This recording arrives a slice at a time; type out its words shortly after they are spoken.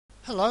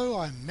Hello,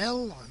 I'm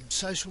Mel, I'm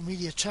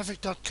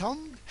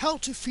socialmediatraffic.com. How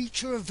to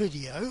feature a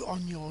video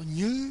on your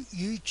new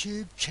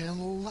YouTube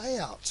channel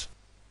layout.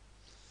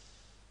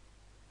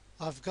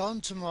 I've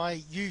gone to my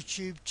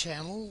YouTube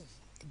channel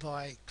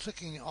by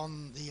clicking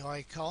on the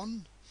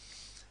icon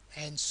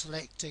and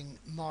selecting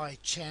my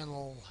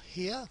channel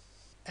here.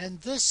 And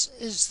this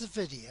is the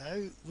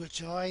video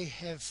which I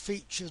have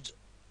featured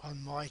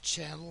on my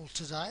channel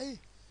today.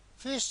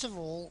 First of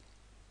all,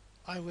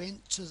 I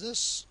went to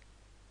this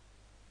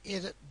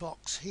edit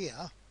box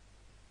here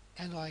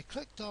and I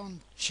clicked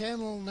on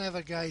channel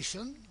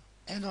navigation,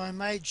 and I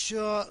made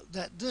sure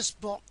that this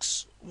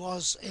box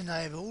was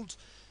enabled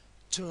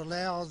to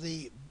allow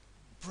the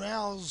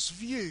browse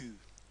view,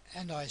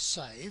 and I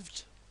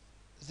saved.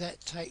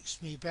 That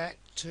takes me back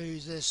to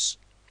this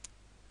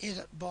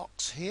edit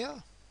box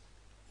here,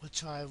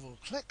 which I will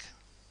click.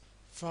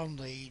 From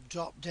the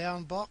drop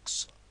down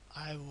box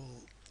I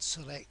will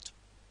select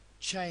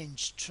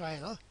change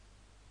trailer,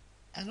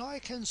 and I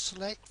can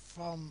select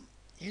from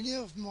any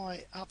of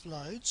my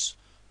uploads,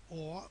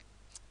 or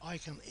I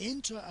can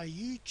enter a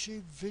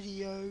YouTube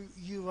video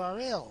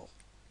URL.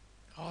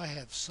 I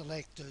have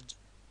selected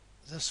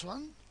this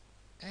one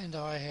and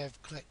I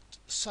have clicked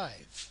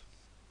save.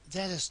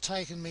 That has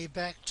taken me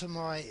back to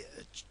my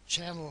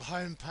channel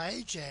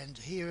homepage, and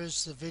here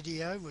is the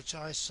video which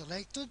I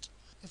selected.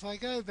 If I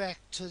go back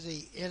to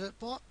the edit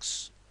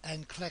box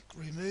and click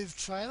remove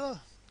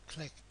trailer,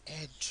 click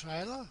add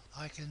trailer,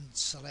 I can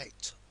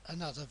select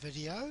another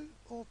video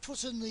or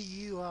put in the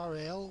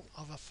URL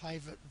of a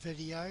favourite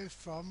video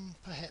from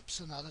perhaps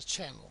another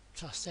channel.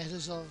 Trust that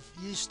is of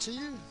use to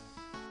you.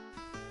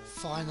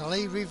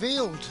 Finally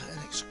revealed, an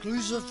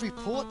exclusive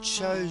report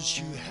shows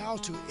you how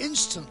to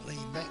instantly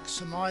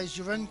maximise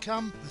your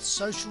income with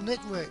social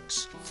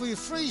networks. For your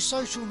free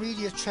social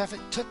media traffic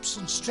tips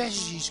and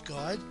strategies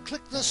guide,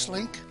 click this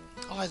link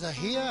either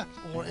here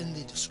or in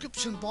the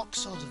description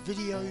box of the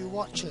video you're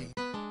watching.